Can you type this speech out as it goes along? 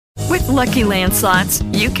Lucky Land Slots,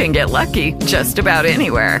 you can get lucky just about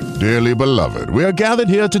anywhere. Dearly beloved, we are gathered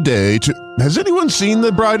here today to... Has anyone seen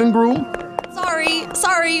the bride and groom?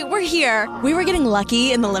 Sorry, we're here. We were getting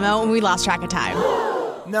lucky in the limo and we lost track of time.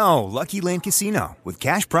 No, Lucky Land Casino, with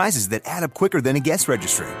cash prizes that add up quicker than a guest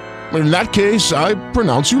registry. In that case, I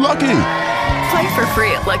pronounce you lucky. Play for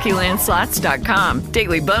free at LuckyLandSlots.com.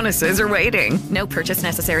 Daily bonuses are waiting. No purchase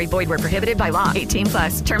necessary. Void where prohibited by law.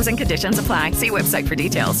 18+. Terms and conditions apply. See website for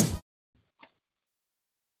details.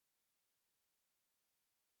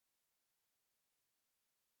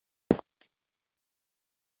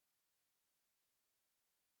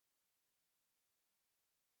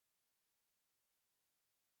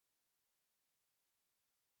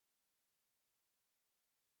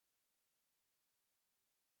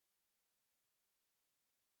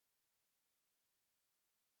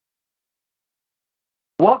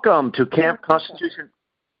 Welcome to Camp Constitution.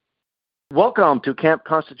 Welcome to Camp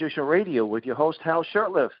Constitution Radio with your host Hal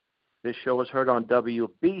Shurtleff. This show is heard on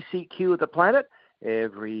WBCQ The Planet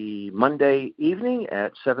every Monday evening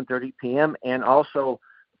at 7:30 p.m. and also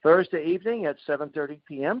Thursday evening at 7:30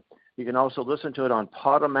 p.m. You can also listen to it on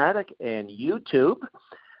Podomatic and YouTube.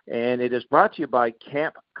 And it is brought to you by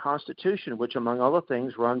Camp Constitution, which, among other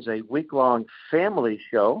things, runs a week-long family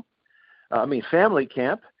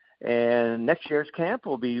camp. And next year's camp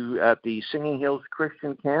will be at the Singing Hills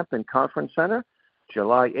Christian Camp and Conference Center,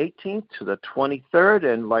 July 18th to the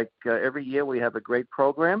 23rd. And like every year, we have a great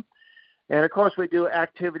program. And, of course, we do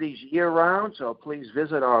activities year-round, so please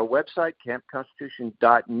visit our website,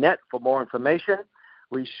 campconstitution.net, for more information.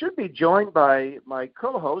 We should be joined by my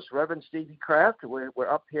co-host, Reverend Stevie Kraft. We're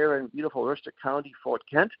up here in beautiful Worcester County, Fort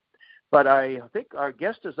Kent. But I think our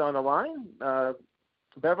guest is on the line.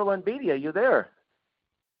 Beverlyn Beatty, are you there?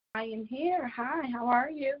 I am here. Hi, how are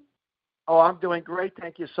you? Oh, I'm doing great.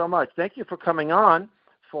 Thank you so much. Thank you for coming on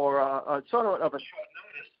for sort of a short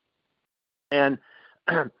notice. And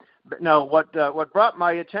now, what brought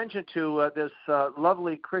my attention to this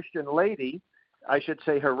lovely Christian lady, I should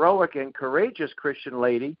say heroic and courageous Christian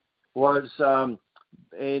lady, was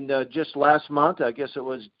in just last month, I guess it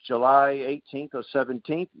was July 18th or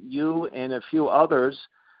 17th, you and a few others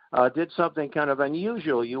did something kind of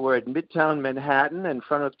unusual. You were at Midtown Manhattan in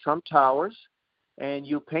front of Trump Towers, and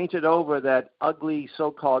you painted over that ugly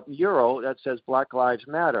so-called mural that says Black Lives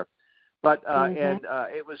Matter. But and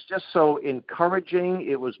it was just so encouraging.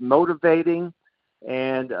 It was motivating,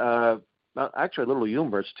 and actually a little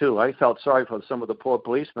humorous too. I felt sorry for some of the poor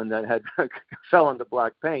policemen that had fell into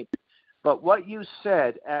black paint. But what you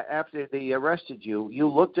said after they arrested you, you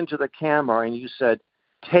looked into the camera and you said,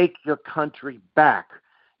 "Take your country back."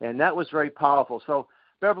 And that was very powerful. So,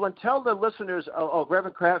 Beverlyn, tell the listeners.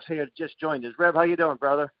 Reverend Kraft's here just joined us. Rev, how you doing,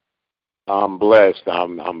 brother? I'm blessed.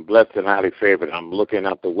 I'm blessed and highly favored. I'm looking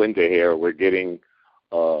out the window here. We're getting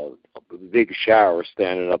a big shower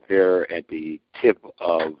standing up here at the tip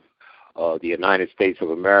of the United States of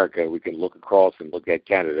America. We can look across and look at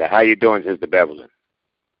Canada. How you doing, Sister Beverlyn?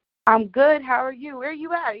 I'm good. How are you? Where are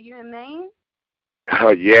you at? Are you in Maine?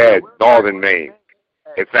 Yeah, northern Maine.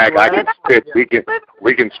 In fact, I can spit.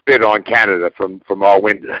 We can spit on Canada from our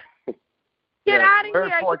window. Get out of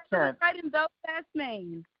here! Fort You're Kent. right in Belfast,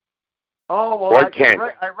 Maine. Oh well,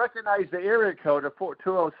 I recognize the area code of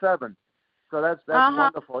 207. So that's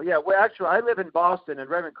wonderful. Yeah, well, actually, I live in Boston, and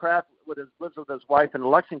Reverend Kraft lives with his wife in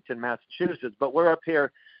Lexington, Massachusetts. But we're up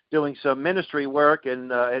here doing some ministry work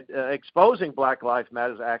and exposing Black Lives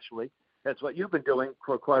Matter. Actually, that's what you've been doing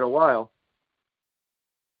for quite a while.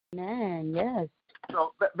 Man, yes.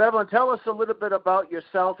 So, Beverlyn, tell us a little bit about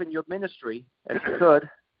yourself and your ministry, if you could.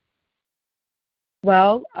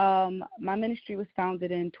 Well, my ministry was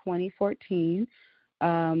founded in 2014.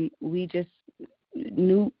 We just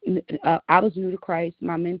I was new to Christ.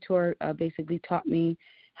 My mentor basically taught me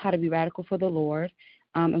how to be radical for the Lord.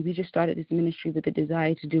 And we just started this ministry with the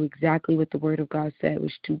desire to do exactly what the Word of God said,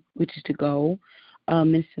 which is to go,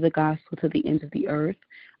 minister the gospel to the ends of the earth,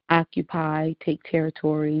 occupy, take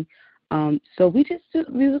territory. So we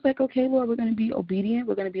was like, okay, Lord, we're going to be obedient.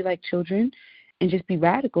 We're going to be like children and just be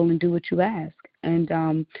radical and do what you ask. And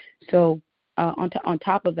so on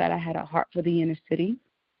top of that, I had a heart for the inner city.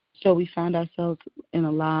 So we found ourselves in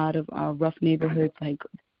a lot of rough neighborhoods, like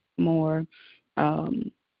more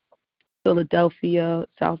Philadelphia,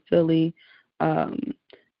 South Philly,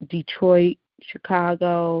 Detroit,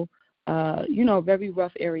 Chicago, very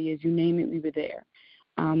rough areas. You name it, we were there.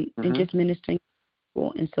 And just ministering.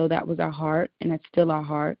 And so that was our heart, and that's still our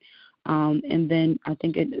heart. And then I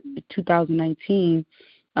think in 2019,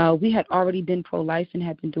 we had already been pro-life and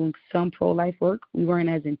had been doing some pro-life work. We weren't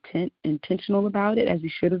as intentional about it as we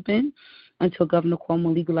should have been. until Governor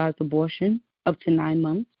Cuomo legalized abortion up to 9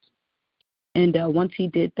 months. And once he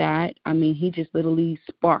did that, I mean, he just literally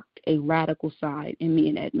sparked a radical side in me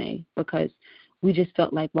and Edme, because we just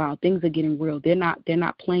felt like, wow, things are getting real. They're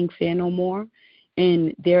not playing fair no more,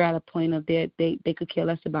 and they're at a point of they could care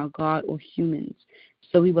less about God or humans.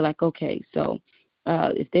 So we were like, okay, so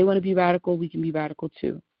if they want to be radical, we can be radical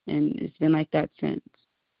too. And it's been like that since.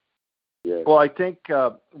 Yes. Well, I think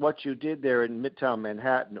what you did there in Midtown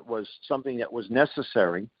Manhattan was something that was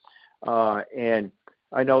necessary, and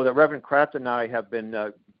I know that Reverend Kraft and I have been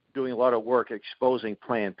doing a lot of work exposing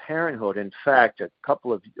Planned Parenthood. In fact,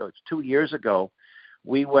 2 years ago,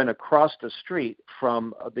 we went across the street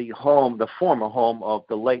from the former home of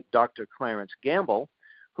the late Dr. Clarence Gamble,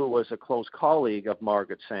 who was a close colleague of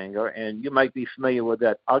Margaret Sanger, and you might be familiar with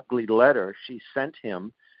that ugly letter she sent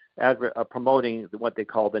him promoting what they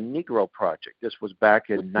call the Negro Project. This was back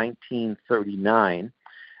in 1939.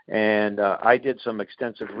 And I did some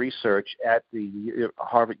extensive research at the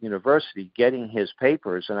Harvard University getting his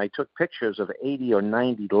papers, and I took pictures of 80 or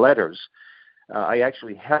 90 letters. I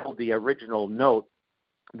actually held the original note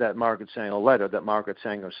that Margaret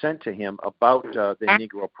Sanger sent to him about the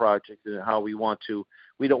Negro Project and how we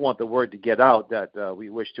don't want the word to get out that we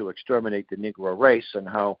wish to exterminate the Negro race, and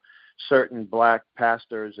how certain black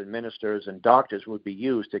pastors and ministers and doctors would be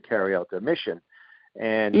used to carry out their mission.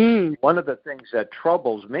 And one of the things that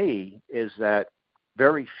troubles me is that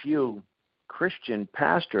very few Christian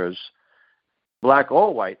pastors, black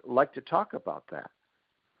or white, like to talk about that.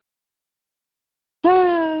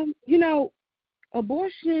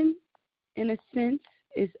 Abortion, in a sense,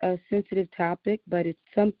 is a sensitive topic, but it's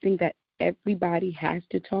something that everybody has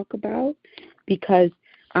to talk about, because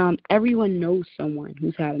everyone knows someone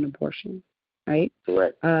who's had an abortion, right?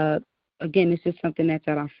 Correct. Again, this is something that's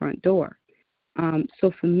at our front door.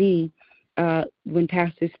 So for me, when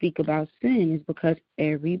pastors speak about sin, it's because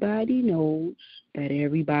everybody knows that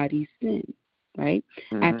everybody sins, right?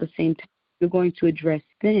 Mm-hmm. At the same time, you're going to address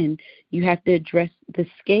sin, you have to address the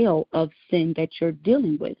scale of sin that you're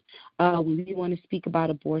dealing with. When we want to speak about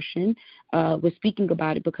abortion, we're speaking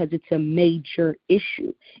about it because it's a major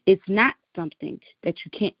issue. It's not something that you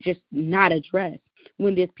can't just not address.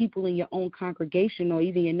 When there's people in your own congregation, or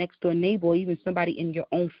even your next door neighbor, or even somebody in your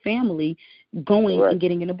own family going and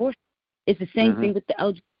getting an abortion. It's the same thing with the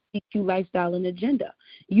LGBTQ lifestyle and agenda.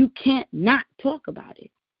 You can't not talk about it.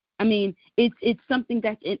 I mean, it's something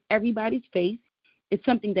that's in everybody's face. It's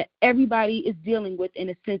something that everybody is dealing with, in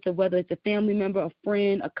a sense of whether it's a family member, a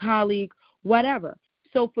friend, a colleague, whatever.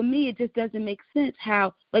 So for me, it just doesn't make sense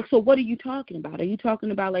how, so what are you talking about? Are you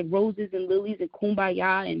talking about roses and lilies and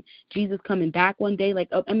kumbaya and Jesus coming back one day?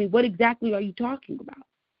 What exactly are you talking about?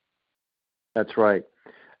 That's right.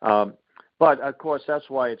 But of course, that's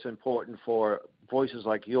why it's important for voices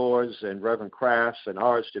like yours and Reverend Kraft's and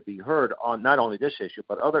ours to be heard on not only this issue,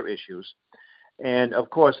 but other issues. And of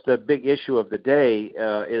course, the big issue of the day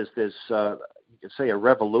is this, you could say, a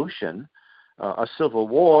revolution, a civil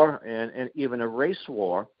war, and even a race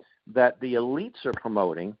war that the elites are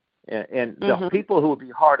promoting. And the people who will be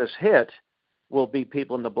hardest hit will be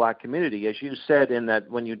people in the black community. As you said in that,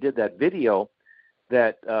 when you did that video,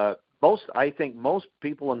 that I think most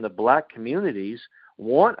people in the black communities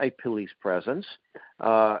want a police presence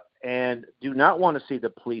and do not want to see the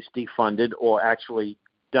police defunded or actually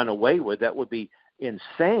done away with. That would be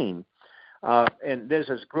insane. And there's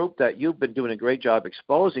this group that you've been doing a great job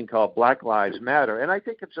exposing called Black Lives Matter. And I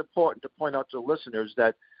think it's important to point out to listeners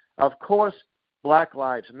that, of course, Black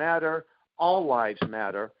Lives Matter, all lives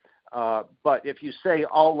matter. But if you say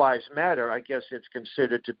all lives matter, I guess it's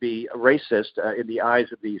considered to be racist in the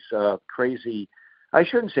eyes of these crazy, I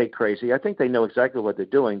shouldn't say crazy, I think they know exactly what they're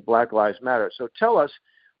doing, Black Lives Matter. So tell us,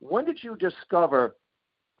 when did you discover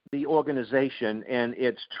the organization and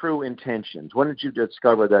its true intentions? When did you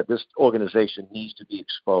discover that this organization needs to be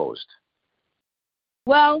exposed?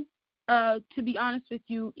 Well, to be honest with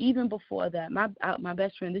you, even before that, my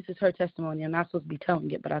best friend, this is her testimony. I'm not supposed to be telling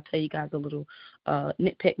it, but I'll tell you guys a little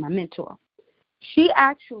nitpick. My mentor, she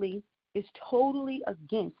actually is totally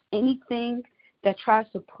against anything that tries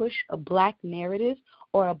to push a black narrative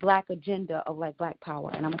or a black agenda of black power.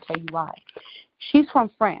 And I'm going to tell you why. She's from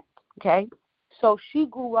France, okay? So she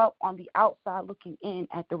grew up on the outside looking in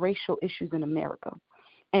at the racial issues in America.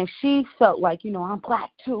 And she felt like, I'm black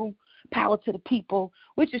too, power to the people,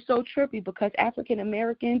 which is so trippy because African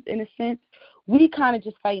Americans, in a sense, we kind of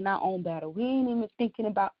just fighting our own battle. We ain't even thinking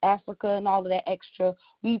about Africa and all of that extra.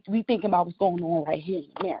 We thinking about what's going on right here in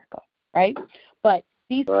America, right? But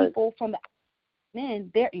these people from the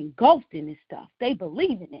men, they're engulfed in this stuff. They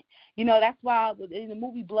believe in it. You know, that's why in the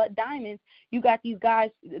movie Blood Diamonds, you got these guys,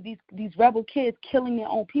 these rebel kids killing their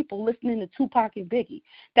own people, listening to Tupac and Biggie.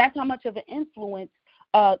 That's how much of an influence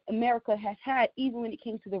America has had, even when it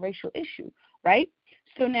came to the racial issue, right?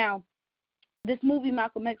 So now, this movie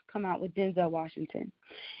Malcolm X come out with Denzel Washington,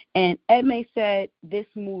 and Edme said this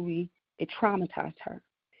movie, it traumatized her.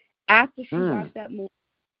 After she watched that movie,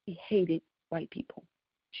 she hated white people.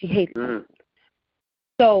 She hated them.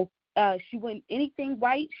 So she wouldn't, anything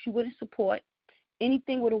white, she wouldn't support.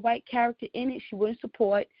 Anything with a white character in it, she wouldn't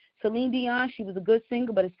support. Celine Dion, she was a good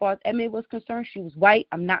singer, but as far as Edme was concerned, she was white.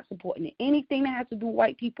 I'm not supporting it. Anything that has to do with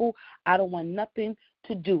white people, I don't want nothing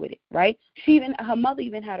to do with it, right? Her mother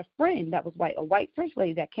even had a friend that was white, a white French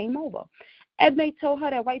lady that came over. Edme told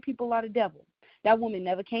her that white people are the devil. That woman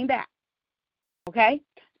never came back, okay?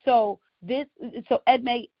 So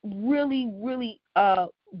Edme really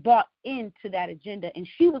bought into that agenda, and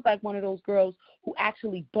she was like one of those girls who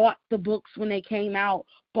actually bought the books when they came out,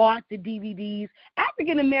 bought the DVDs.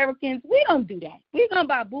 African Americans, we don't do that. We're gonna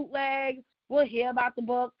buy bootlegs. We'll hear about the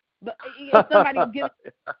book, but if somebody give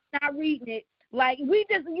it, not reading it, like we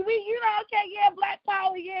okay, yeah, Black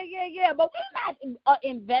Power, yeah, but we're not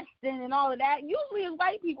investing in all of that. Usually, it's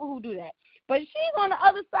white people who do that, but she's on the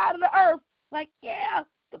other side of the earth, like, yeah.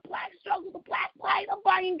 The black struggle, the black fight. I'm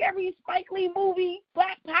buying every Spike Lee movie,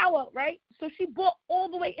 Black Power, right? So she bought all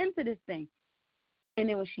the way into this thing. And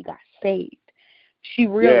then when she got saved, she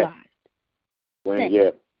realized.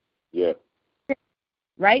 Yeah.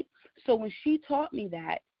 Right? So when she taught me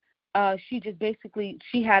that, she just basically,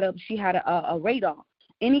 she had a radar.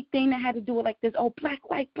 Anything that had to do with like this, black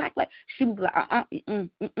light, she was like,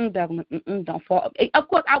 Beverlyn, don't fall. Of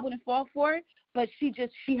course, I wouldn't fall for it, but she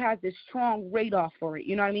has this strong radar for it.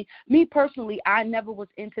 You know what I mean? Me personally, I never was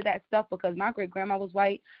into that stuff because my great grandma was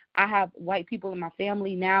white. I have white people in my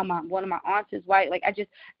family now. One of my aunts is white. Like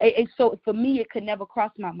so for me, it could never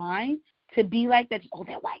cross my mind to be like that.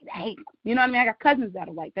 They're white, I hate them. You know what I mean? I got cousins that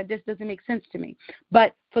are white. That just doesn't make sense to me.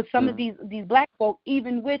 But for some of these black folk,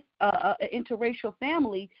 even with an interracial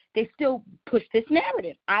family, they still push this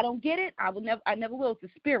narrative. I don't get it. I never will. It's the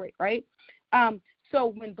spirit, right?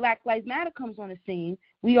 So when Black Lives Matter comes on the scene,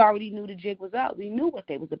 we already knew the jig was up. We knew what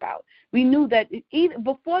they was about. We knew that even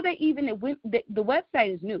before they even went, the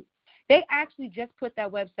website is new. They actually just put that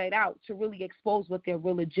website out to really expose what their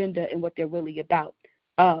real agenda and what they're really about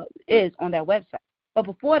is on that website. But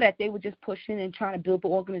before that, they were just pushing and trying to build the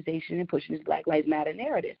organization and pushing this Black Lives Matter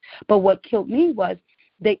narrative. But what killed me was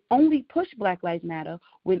they only push Black Lives Matter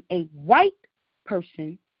when a white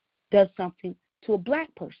person does something to a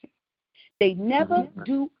black person. They never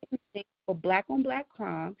do anything for black-on-black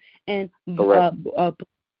crime and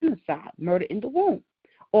genocide, murder in the womb,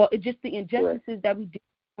 or just the injustices that we do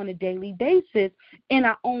on a daily basis in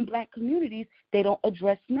our own black communities. They don't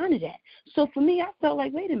address none of that. So for me, I felt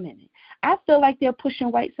like, wait a minute. I feel like they're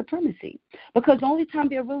pushing white supremacy because the only time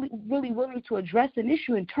they're really, really willing to address an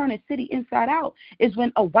issue and turn a city inside out is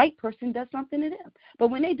when a white person does something to them. But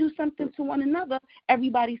when they do something to one another,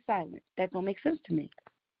 everybody's silent. That don't make sense to me.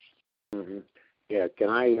 Yeah, can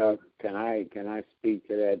I speak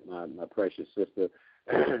to that, my precious sister,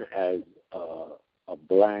 as a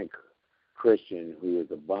black Christian who is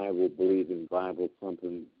a Bible-believing,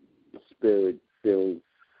 Bible-thumping, Spirit-filled,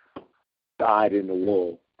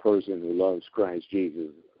 dyed-in-the-wool person who loves Christ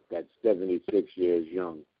Jesus, that's 76 years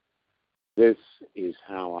young. This is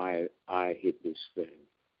how I hit this thing.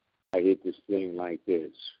 I hit this thing like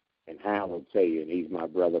this, and Hal will tell you, and he's my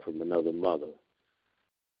brother from another mother.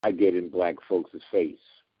 I get in black folks' face.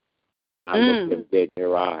 I look them dead in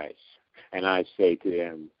their eyes, and I say to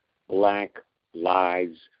them, Black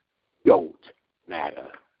lives don't matter.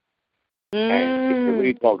 And when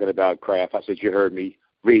you're talking about Kraft, I said, you heard me,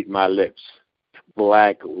 read my lips.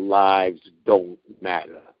 Black lives don't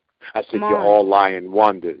matter. I said, you're all lying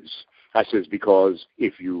wonders. I said, because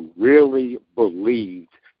if you really believed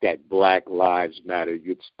that black lives matter,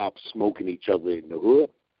 you'd stop smoking each other in the hood.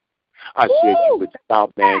 I said you would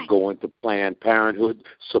stop, man, going to Planned Parenthood,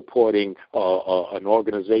 supporting an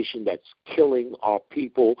organization that's killing our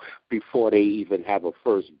people before they even have a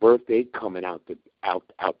first birthday coming out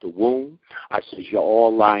the womb. I said you're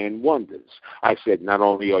all lying wonders. I said not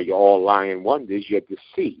only are you all lying wonders, you're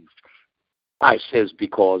deceived. I says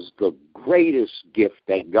because the greatest gift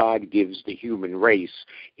that God gives the human race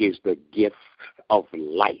is the gift of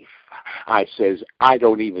life. I says I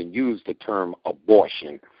don't even use the term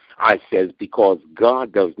abortion. I says because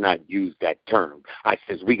God does not use that term. I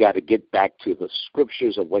says we got to get back to the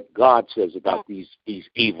scriptures of what God says about these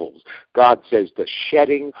evils. God says the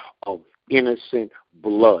shedding of innocent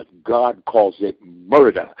blood. God calls it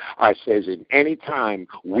murder. I says, in any time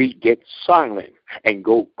we get silent and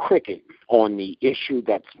go cricket on the issue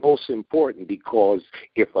that's most important, because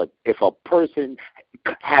if a person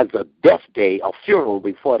has a death day, a funeral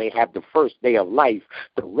before they have the first day of life,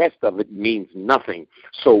 the rest of it means nothing.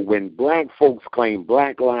 So when black folks claim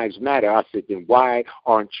Black Lives Matter, I said, then why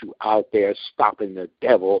aren't you out there stopping the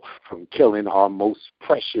devil from killing our most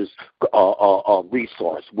precious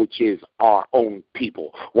resource, which is our own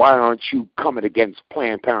people? Why aren't you coming against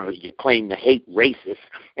Planned Parenthood? You claim to hate racists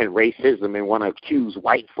and racism and want to accuse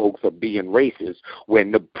white folks of being racist,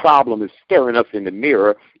 when the problem is staring us in the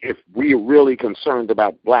mirror. If we're really concerned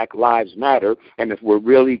about Black Lives Matter, and if we're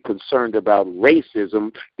really concerned about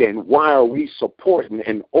racism, then why are we supporting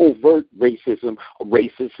an overt racism, a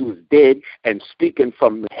racist who's dead and speaking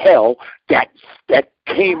from hell, that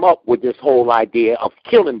came up with this whole idea of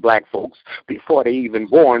killing black folks before they even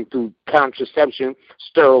born, through contraception,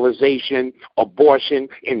 sterilization, abortion,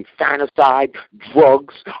 infanticide,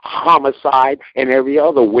 drugs, homicide, and every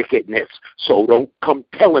other wickedness. So don't come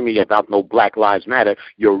telling me about no Black Lives Matter.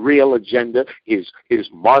 Your real agenda is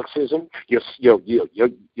Marxism. You're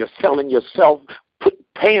selling yourself,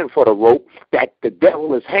 paying for the rope that the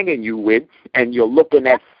devil is hanging you with, and you're looking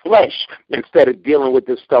at flesh instead of dealing with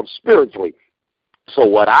this stuff spiritually. So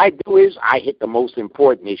what I do is I hit the most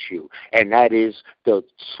important issue, and that is the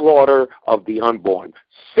slaughter of the unborn.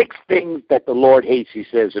 6 things that the Lord hates, he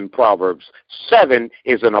says in Proverbs. 7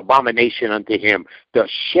 is an abomination unto him. The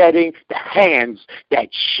shedding, the hands that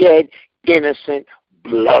shed innocent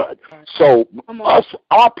blood. So us,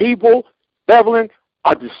 our people, Beverlyn,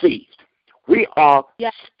 are deceived. We are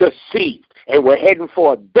deceived, and we're heading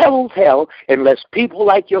for a devil's hell unless people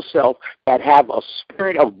like yourself that have a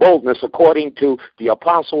spirit of boldness, according to the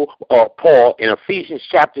Apostle Paul in Ephesians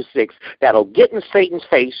chapter 6, that'll get in Satan's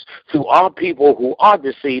face to our people who are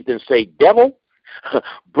deceived and say, devil,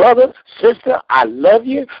 brother, sister, I love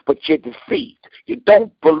you, but you're deceived. You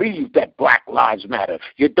don't believe that Black Lives Matter.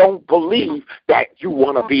 You don't believe that you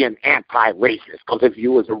want to be an anti-racist, because if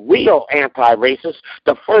you was a real anti-racist,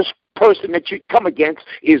 the first person that you come against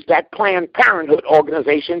is that Planned Parenthood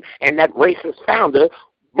organization and that racist founder,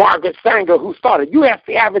 Margaret Sanger, who started. You ask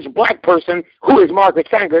the average black person who is Margaret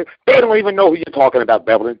Sanger, they don't even know who you're talking about,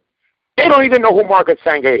 Beverlyn. They don't even know who Margaret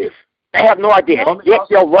Sanger is. They have no idea. Yet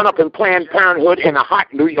they'll run up in Planned Parenthood in a hot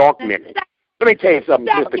New York minute. Let me tell you something,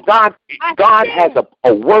 sister. God has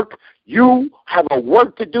a work. You have a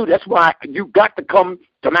work to do. That's why you got to come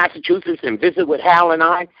to Massachusetts and visit with Hal and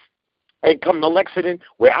I, and come to Lexington,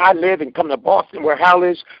 where I live, and come to Boston, where Hal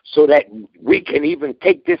is, so that we can even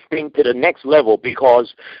take this thing to the next level.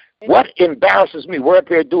 Because what embarrasses me, we're up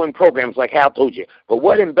here doing programs like Hal told you, but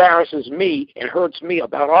what embarrasses me and hurts me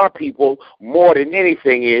about our people more than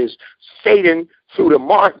anything is Satan,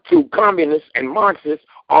 through communists and Marxists,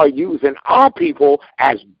 are using our people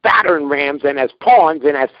as battering rams and as pawns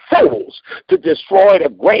and as fools to destroy the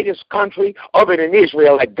greatest country other than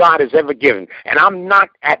Israel that God has ever given. And I'm not,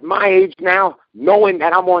 at my age now, knowing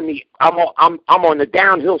that I'm on the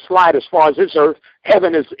downhill slide as far as this earth.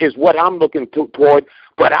 Heaven is what I'm looking toward.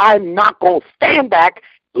 But I'm not going to stand back,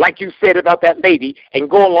 like you said about that lady, and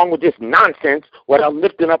go along with this nonsense without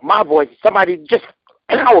lifting up my voice. Somebody just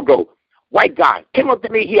an hour ago, white guy, came up to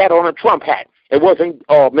me. He had on a Trump hat. It wasn't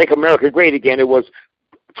Make America Great Again. It was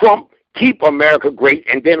Trump, Keep America Great.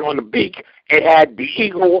 And then on the beak, it had the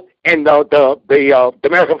eagle and the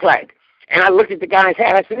American flag. And I looked at the guy's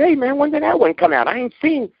hat. I said, hey, man, when did that one come out? I ain't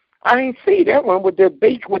see that one with the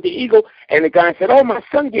beak, with the eagle. And the guy said, oh, my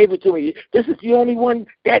son gave it to me. This is the only one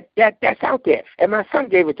that's out there. And my son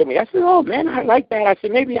gave it to me. I said, oh, man, I like that. I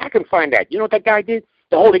said, maybe I can find that. You know what that guy did?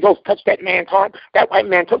 The Holy Ghost touched that man's heart. That white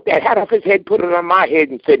man took that hat off his head, put it on my head,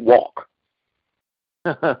 and said, walk.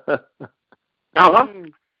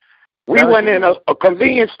 We went in a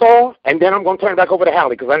convenience store, and then I'm going to turn it back over to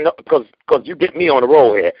Hallie because you get me on the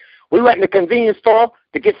roll here. We went in the convenience store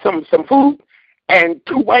to get some food, and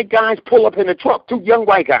 2 white guys pull up in the truck, 2 young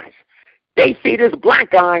white guys. They see this black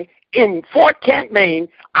guy in Fort Kent, Maine.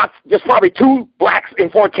 There's probably 2 blacks in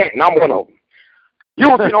Fort Kent, and I'm one of them. You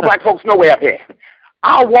don't see no black folks nowhere up here.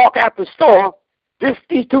 I'll walk out the store.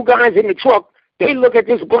 These 2 guys in the truck, they look at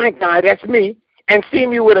this black guy, that's me, and see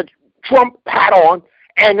me with a Trump hat on,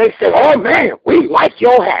 and they say, oh, man, we like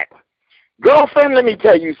your hat. Girlfriend, let me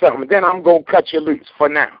tell you something. Then I'm going to cut you loose for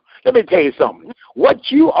now. Let me tell you something. What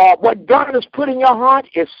God has put in your heart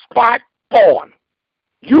is spot on.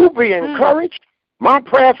 You be encouraged. My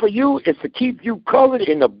prayer for you is to keep you covered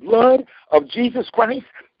in the blood of Jesus Christ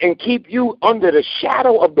and keep you under the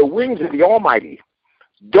shadow of the wings of the Almighty.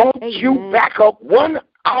 Don't you back up one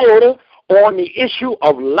iota on the issue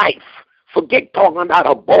of life. Forget talking about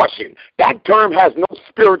abortion. That term has no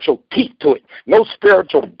spiritual teeth to it, no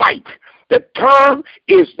spiritual bite. The term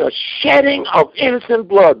is the shedding of innocent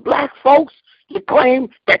blood. Black folks, you claim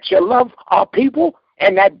that you love our people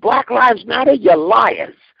and that Black Lives Matter, you're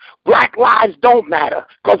liars. Black lives don't matter,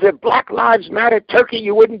 because if Black lives matter, Turkey,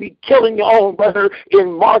 you wouldn't be killing your own brother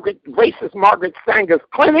in racist Margaret Sanger's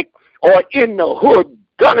clinic or in the hood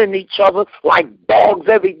gunning each other like dogs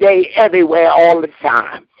every day, everywhere, all the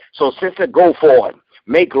time. So, sister, go for it.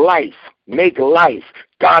 Make life. Make life.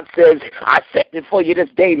 God says, I set before you this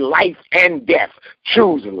day life and death.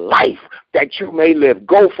 Choose life that you may live.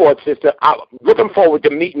 Go for it, sister. I'm looking forward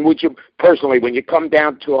to meeting with you personally when you come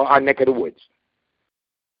down to our neck of the woods.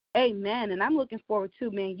 Amen. And I'm looking forward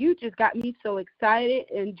to, man. You just got me so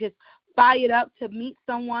excited and just fired up to meet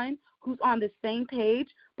someone who's on the same page,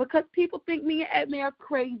 because people think me and Edmund are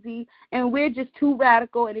crazy and we're just too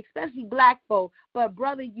radical, and especially Black folk. But,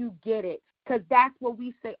 brother, you get it, because that's what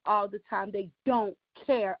we say all the time. They don't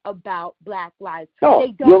care about Black lives. No,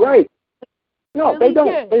 they don't. You're right. No, really they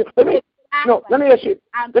don't. Let me ask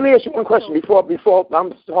you one question before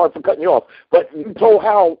I'm sorry for cutting you off. But you told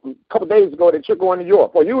Hal a couple of days ago that you're going to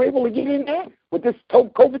Europe. Were you able to get in there with this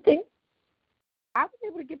COVID thing? I was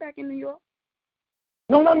able to get back in New York.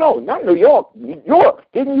 No, not New York. Europe.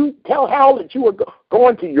 Didn't you tell Hal that you were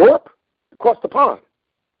going to Europe across the pond?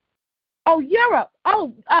 Oh, Europe.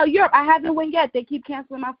 Europe. I haven't went yet. They keep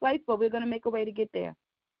canceling my flights, but we're going to make a way to get there.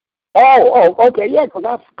 Oh, okay, yeah,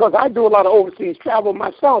 because I do a lot of overseas travel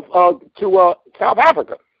myself to South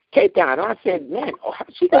Africa, Cape Town. And I said, man,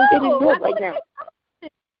 how's she going to get in Europe right now?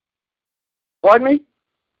 Pardon me?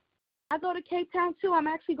 I go to Cape Town, too. I'm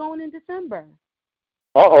actually going in December.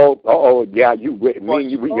 Yeah, we got to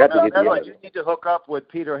get together. You need to hook up with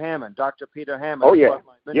Peter Hammond, Dr. Peter Hammond. Oh, yeah.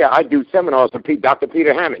 Yeah, I do seminars for Dr.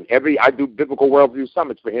 Peter Hammond. I do Biblical Worldview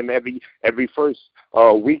Summits for him every first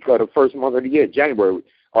week of the first month of the year, January.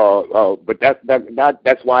 But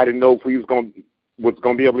that's why I didn't know if we was going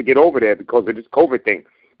to be able to get over there because of this COVID thing.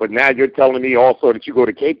 But now you're telling me also that you go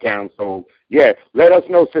to Cape Town. So, yeah, let us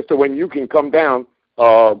know, sister, when you can come down.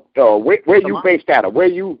 Where you based out of? Where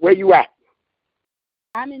you at?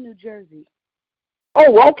 I'm in New Jersey.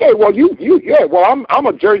 Oh, okay. Well, Well, I'm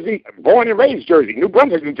a Jersey, born and raised Jersey. New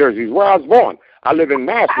Brunswick, New Jersey is where I was born. I live in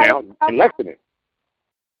Mass now, in Lexington.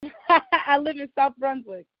 I live in South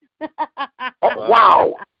Brunswick. Oh,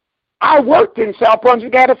 wow. I worked in South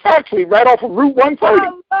Brunswick at a factory right off of Route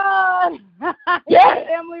 130. Oh, Lord. Yeah.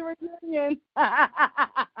 Family reunion.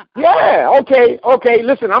 Yeah, okay.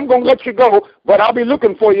 Listen, I'm going to let you go, but I'll be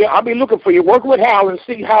looking for you. Work with Hal and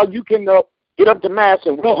see how you can get up to Mass,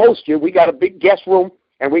 and we'll host you. We got a big guest room,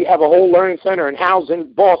 and we have a whole learning center in Hal's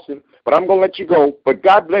in Boston. But I'm going to let you go. But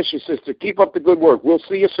God bless you, sister. Keep up the good work. We'll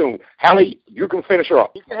see you soon. Hallie, you can finish her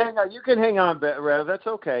up. You can hang on, Rev. That's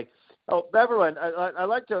okay. Oh, Beverlyn, I'd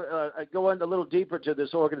like to go in a little deeper to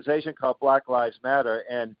this organization called Black Lives Matter.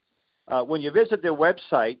 And when you visit their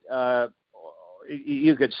website,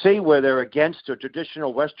 you could see where they're against a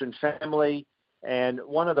traditional Western family. And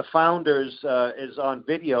one of the founders is on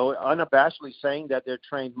video unabashedly saying that they're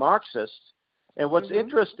trained Marxists. And what's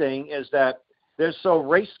interesting is that they're so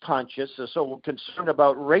race conscious, they're so concerned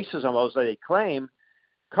about racism as they claim.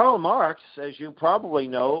 Karl Marx, as you probably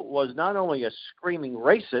know, was not only a screaming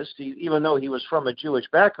racist, even though he was from a Jewish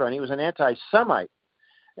background, he was an anti-Semite.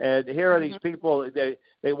 And here are these people,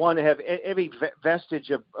 they want to have every vestige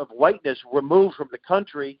of whiteness removed from the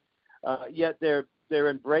country, yet they're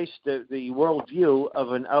embraced the worldview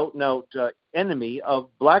of an out-and-out enemy of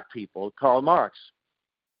black people, Karl Marx.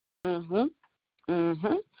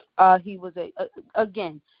 He was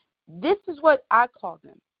again, this is what I call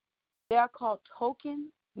them. They are called token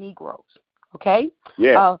Negroes, okay?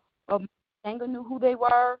 Yeah. Sanger knew who they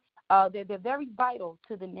were. They're very vital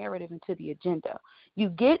to the narrative and to the agenda. You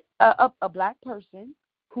get a black person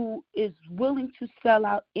who is willing to sell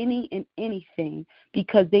out any and anything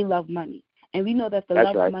because they love money. And we know that the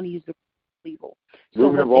love of money is the evil. So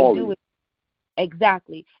what they do is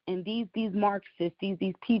exactly. And these Marxists,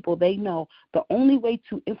 these people, they know the only way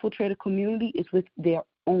to infiltrate a community is with their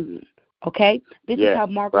own. Okay? This is how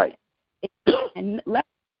Marx and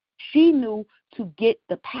she knew to get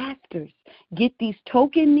the pastors, get these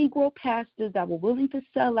token Negro pastors that were willing to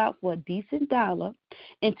sell out for a decent dollar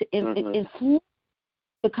and to influence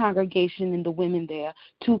the congregation and the women there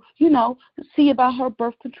to, see about her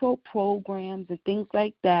birth control programs and things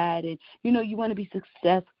like that. And, you want to be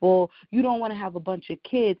successful. You don't want to have a bunch of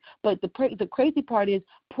kids. But the crazy part is,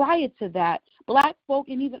 prior to that, black folk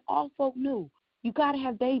and even all folk knew you got to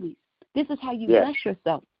have babies. This is how you bless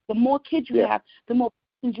yourself. The more kids you have, the more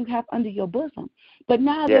you have under your bosom. But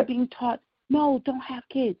now they're being taught, no, don't have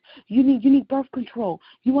kids. You need birth control.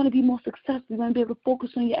 You want to be more successful. You want to be able to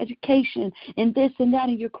focus on your education and this and that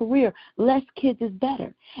in your career. Less kids is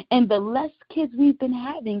better. And the less kids we've been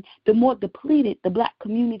having, the more depleted the black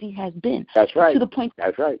community has been. That's right. To the point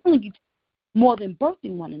that's right. More than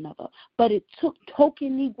birthing one another. But it took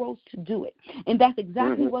token Negroes to do it. And that's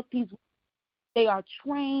exactly what they are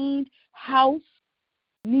trained house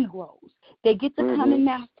Negroes. They get to come in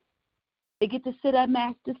master. They get to sit at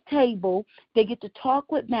master's table. They get to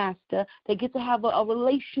talk with master. They get to have a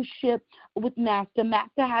relationship with master.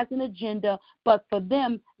 Master has an agenda, but for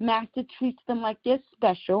them, master treats them like they're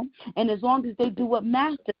special. And as long as they do what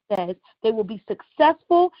master says, they will be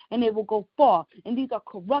successful and they will go far. And these are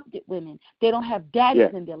corrupted women. They don't have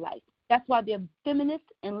daddies in their life. That's why they're feminists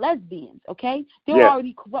and lesbians, okay? They're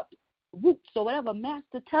already corrupt roots. So whatever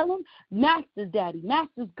master tell them, master's daddy,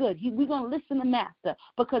 master's good. We're going to listen to master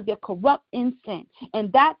because they're corrupt in sin.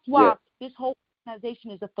 And that's why this whole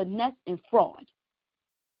organization is a finesse and fraud.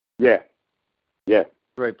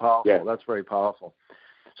 Very powerful. That's very powerful.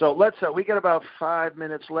 So let's we got about 5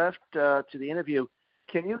 minutes left to the interview.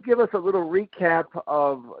 Can you give us a little recap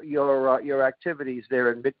of your activities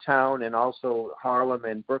there in Midtown and also Harlem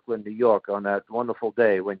and Brooklyn, New York on that wonderful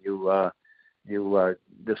day when you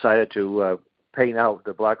decided to paint out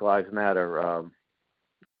the Black Lives Matter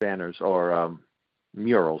banners or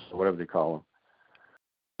murals, whatever they call them?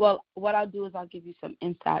 Well, what I'll do is I'll give you some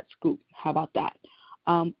inside scoop. How about that?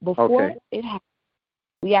 Before it happened,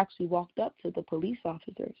 we actually walked up to the police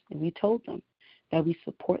officers and we told them that we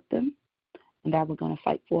support them and that we're going to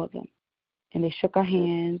fight for them. And they shook our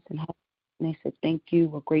hands and hugged, and they said, thank you,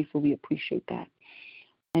 we're grateful, we appreciate that.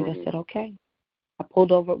 And I said, okay. I had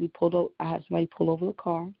somebody pull over the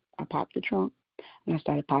car. I popped the trunk, and I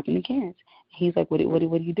started popping the cans. He's like, what are you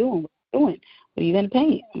doing? What are you doing? What are you going to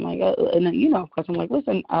paint? I'm like, and then, because I'm like,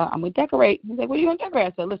 listen, I'm going to decorate. He's like, what are you going to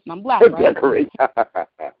decorate? I said, listen, I'm black, right? Decorate.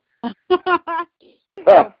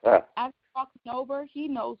 So after walking over, he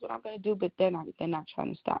knows what I'm going to do, but they're not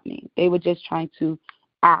trying to stop me. They were just trying to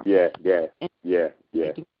act. Yeah.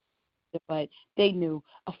 But they knew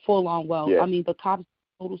a full-on I mean, the cops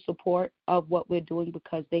total support of what we're doing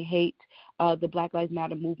because they hate the Black Lives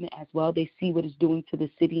Matter movement as well. They see what it's doing to the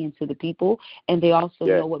city and to the people, and they also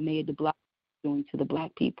know what Mayor de Blasio is doing to the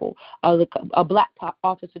black people. A black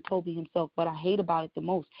officer told me himself, what I hate about it the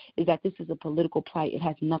most is that this is a political plight. It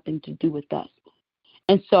has nothing to do with us.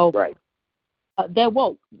 And so they're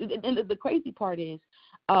woke. And the crazy part is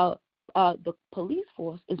the police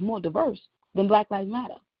force is more diverse than Black Lives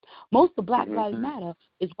Matter. Most of Black Lives Matter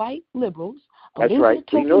is white liberals. That's right.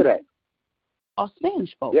 We know that. Or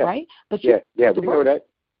Spanish folk, right? But we know that.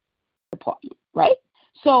 Department, right?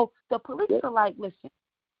 So the police are like, listen,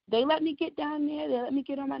 they let me get down there. They let me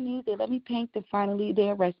get on my knees. They let me paint. And finally, they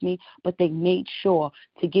arrest me. But they made sure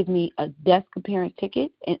to give me a desk appearance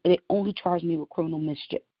ticket, and they only charged me with criminal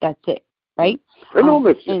mischief. That's it, right? Criminal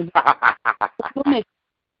mischief. That's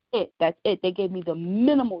it. They gave me the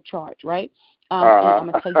minimal charge, right? And I'm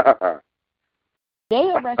going to tell you,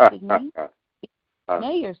 they arrested me. The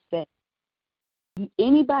mayor said,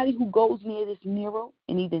 anybody who goes near this mural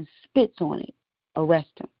and even spits on it,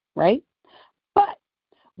 arrest him, right? But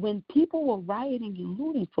when people were rioting and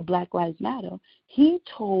looting for Black Lives Matter, he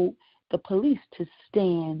told the police to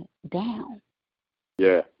stand down.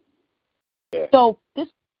 Yeah. So this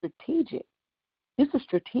is strategic. This is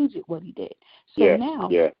strategic what he did. So now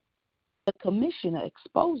the commissioner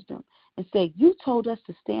exposed him and said, you told us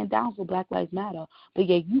to stand down for Black Lives Matter, but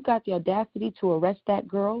yet you got the audacity to arrest that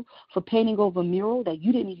girl for painting over a mural that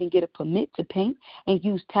you didn't even get a permit to paint and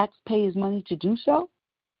use taxpayers' money to do so.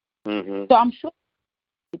 So I'm sure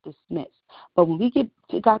get dismissed. But when we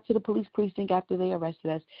got to the police precinct after they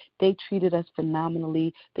arrested us, they treated us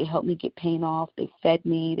phenomenally. They helped me get paint off. They fed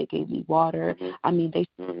me. They gave me water. I mean, they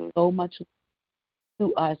showed so much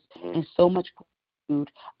to us and so much food.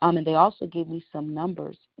 And they also gave me some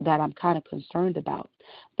numbers that I'm kind of concerned about.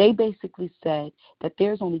 They basically said that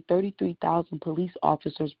there's only 33,000 police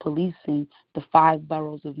officers policing the 5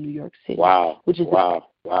 boroughs of New York City. Wow. Which is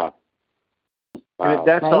And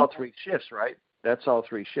that's all 3 shifts, right? That's all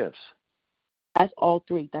 3 shifts. That's all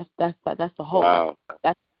 3. That's the whole. Wow.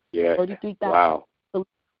 That's 33,000.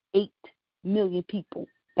 8 million people.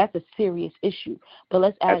 That's a serious issue. But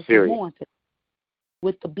let's add some more to it.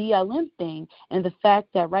 With the BLM thing and the fact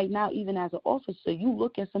that right now, even as an officer, you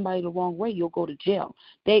look at somebody the wrong way, you'll go to jail.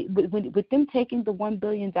 With them taking the $1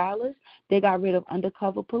 billion, they got rid of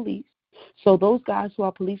undercover police. So those guys who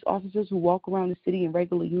are police officers who walk around the city in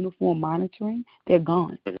regular uniform monitoring, they're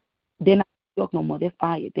gone. They're not in New York no more. They're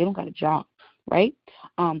fired. They don't got a job. right?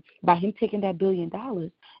 By him taking that $1 billion,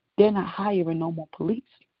 they're not hiring no more police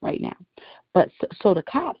right now. But so the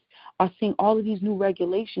cops are seeing all of these new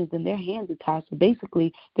regulations and their hands are tied. So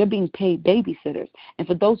basically, they're being paid babysitters. And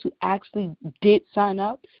for those who actually did sign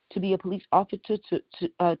up to be a police officer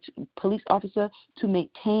to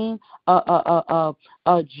maintain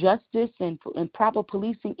justice and proper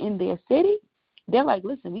policing in their city, they're like,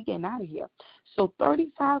 listen, we getting out of here. So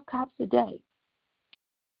 35 cops a day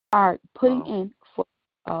are putting in for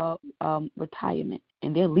retirement,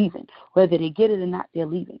 and they're leaving. Whether they get it or not, they're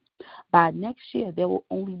leaving. By next year, there will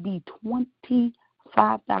only be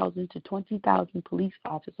 25,000 to 20,000 police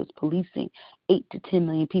officers policing 8 to 10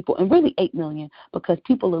 million people, and really 8 million because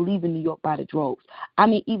people are leaving New York by the droves. I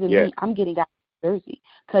mean, even me, I'm getting out of Jersey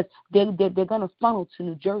because they're going to funnel to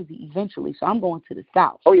New Jersey eventually, so I'm going to the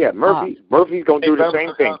South. Oh, yeah, Murphy's going to do the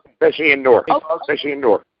same thing, especially in North. Especially in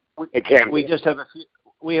North. We just have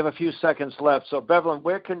a few seconds left. So, Beverlyn,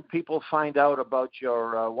 where can people find out about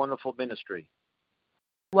your wonderful ministry?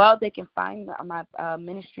 Well, they can find my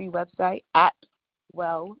ministry website at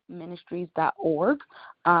wellministries.org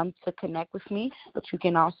to connect with me. But you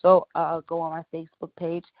can also go on my Facebook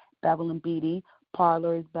page, Beverlyn Beatty.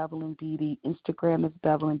 Parler is Beverlyn Beatty. Instagram is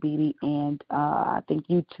Beverlyn Beatty. And I think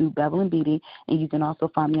YouTube, Beverlyn Beatty. And you can also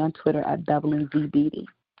find me on Twitter at Beverlyn V. Beatty.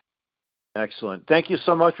 Excellent. Thank you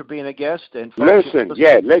so much for being a guest. And listen,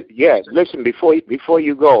 before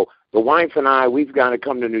you go, the wife and I, we've got to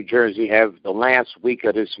come to New Jersey, have the last week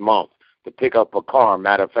of this month to pick up a car.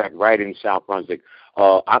 Matter of fact, right in South Brunswick.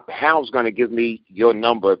 Hal's going to give me your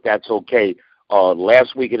number if that's okay.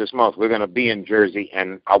 Last week of this month, we're going to be in Jersey,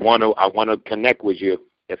 and I want to connect with you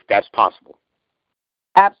if that's possible.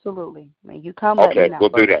 Absolutely. May you come? Okay, we'll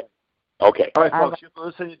do that. Okay. All right, folks, you're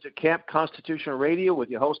listening to Camp Constitution Radio with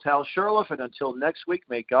your host, Hal Sherloff, and until next week,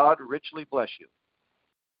 may God richly bless you.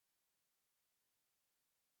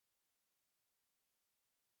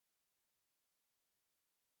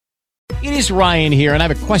 It is Ryan here, and I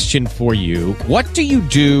have a question for you. What do you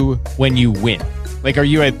do when you win? Like, are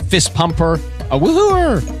you a fist pumper, a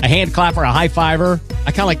woohooer, a hand clapper, a high fiver?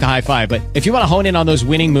 I kind of like the high five, but if you want to hone in on those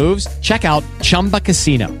winning moves, check out Chumba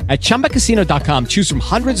Casino. At ChumbaCasino.com, choose from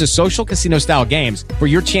hundreds of social casino-style games for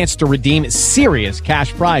your chance to redeem serious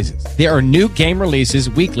cash prizes. There are new game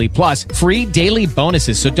releases weekly, plus free daily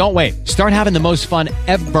bonuses, so don't wait. Start having the most fun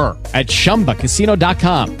ever at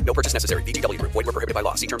ChumbaCasino.com. No purchase necessary. VGW Group. Void where prohibited by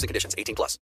law. See terms and conditions. 18+.